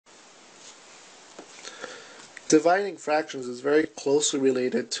dividing fractions is very closely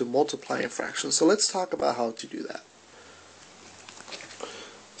related to multiplying fractions. So let's talk about how to do that.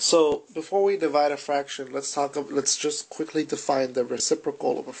 So before we divide a fraction, let's just quickly define the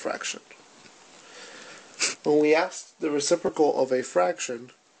reciprocal of a fraction. When we ask the reciprocal of a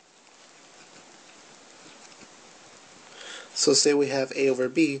fraction, so say we have a over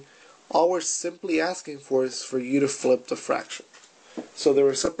b, all we're simply asking for is for you to flip the fraction. So the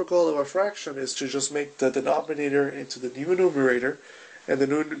reciprocal of a fraction is to just make the denominator into the new numerator and the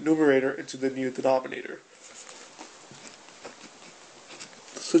numerator into the new denominator.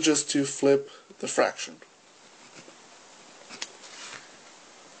 So just to flip the fraction.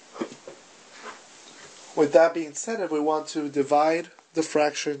 With that being said, if we want to divide the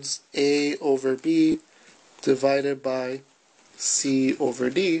fractions a over b divided by c over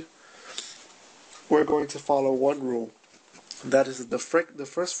d, we're going to follow one rule. That is, the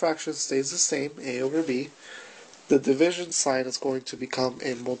first fraction stays the same, a over b. The division sign is going to become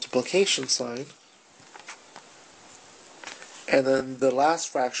a multiplication sign. And then the last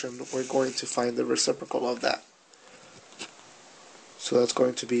fraction, we're going to find the reciprocal of that. So that's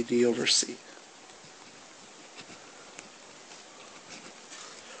going to be d over c.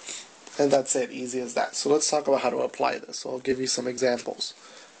 And that's it, easy as that. So let's talk about how to apply this. So I'll give you some examples.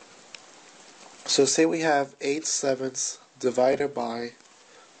 So say we have 8/7 divided by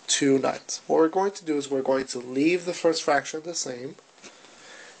 2/9. What we're going to do is we're going to leave the first fraction the same,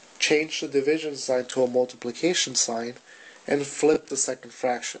 change the division sign to a multiplication sign, and flip the second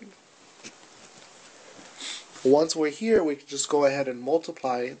fraction. Once we're here, we can just go ahead and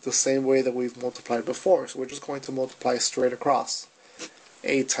multiply the same way that we've multiplied before. So we're just going to multiply straight across.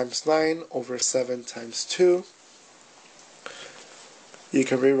 8 times 9 over 7 times 2. You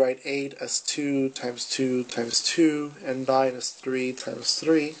can rewrite 8 as 2 times 2 times 2, and 9 as 3 times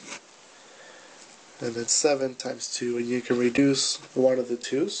 3. And then 7 times 2, and you can reduce one of the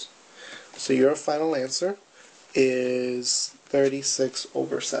 2's. So your final answer is 36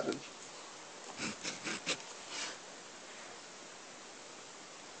 over 7.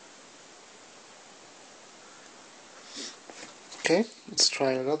 Okay, let's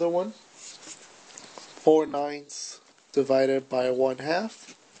try another one. 4/9 divided by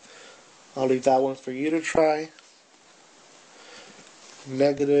 1/2. I'll leave that one for you to try.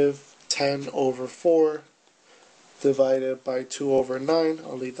 Negative 10 over 4 divided by 2 over 9.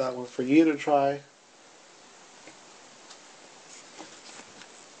 I'll leave that one for you to try.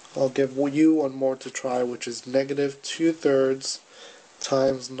 I'll give you one more to try, which is negative 2/3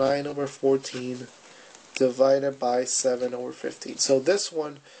 times 9 over 14 divided by 7 over 15. So this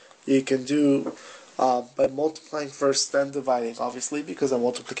one you can do by multiplying first, then dividing, obviously, because the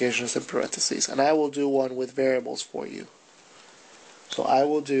multiplication is in parentheses. And I will do one with variables for you. So I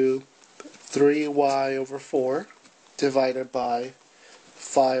will do 3y over 4 divided by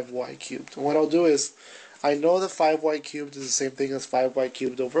 5y cubed. And what I'll do is, I know that 5y cubed is the same thing as 5y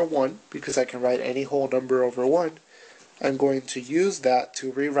cubed over 1, because I can write any whole number over 1. I'm going to use that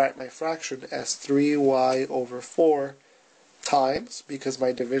to rewrite my fraction as 3y over 4 times, because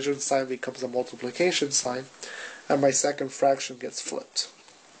my division sign becomes a multiplication sign, and my second fraction gets flipped.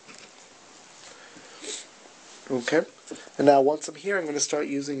 Okay? And now once I'm here, I'm going to start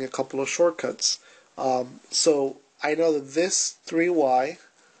using a couple of shortcuts. So I know that this 3y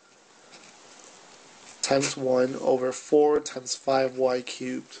times 1 over 4 times 5y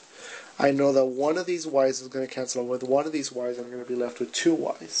cubed. I know that one of these y's is going to cancel with one of these y's. I'm going to be left with 2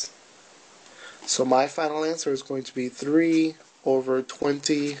 y's. So my final answer is going to be 3 over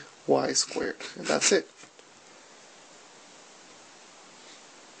 20y squared. And that's it.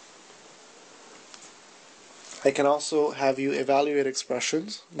 I can also have you evaluate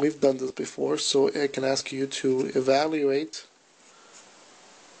expressions. We've done this before, so I can ask you to evaluate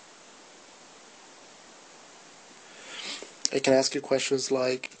I can ask you questions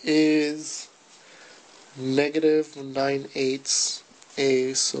like, is negative 9/8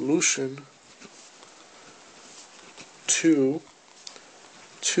 a solution to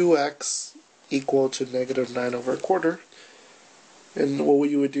 2x equal to negative 9 over a quarter? And what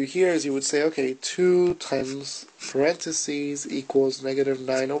you would do here is you would say, okay, 2 times parentheses equals negative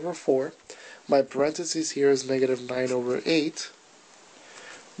 9 over 4. My parentheses here is negative 9 over 8.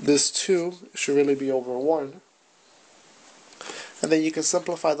 This 2 should really be over 1. And then you can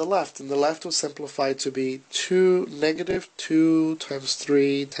simplify the left, and the left will simplify to be negative 2 times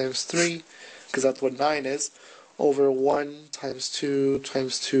 3 times 3, because that's what 9 is, over 1 times 2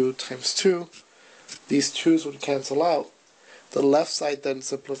 times 2 times 2. These 2's would cancel out. The left side then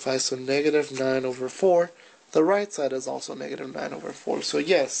simplifies to negative 9 over 4 The right side is also negative 9 over 4. So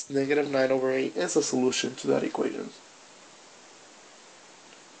yes, negative 9 over 8 is a solution to that equation.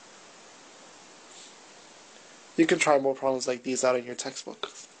 You can try more problems like these out in your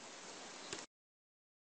textbook.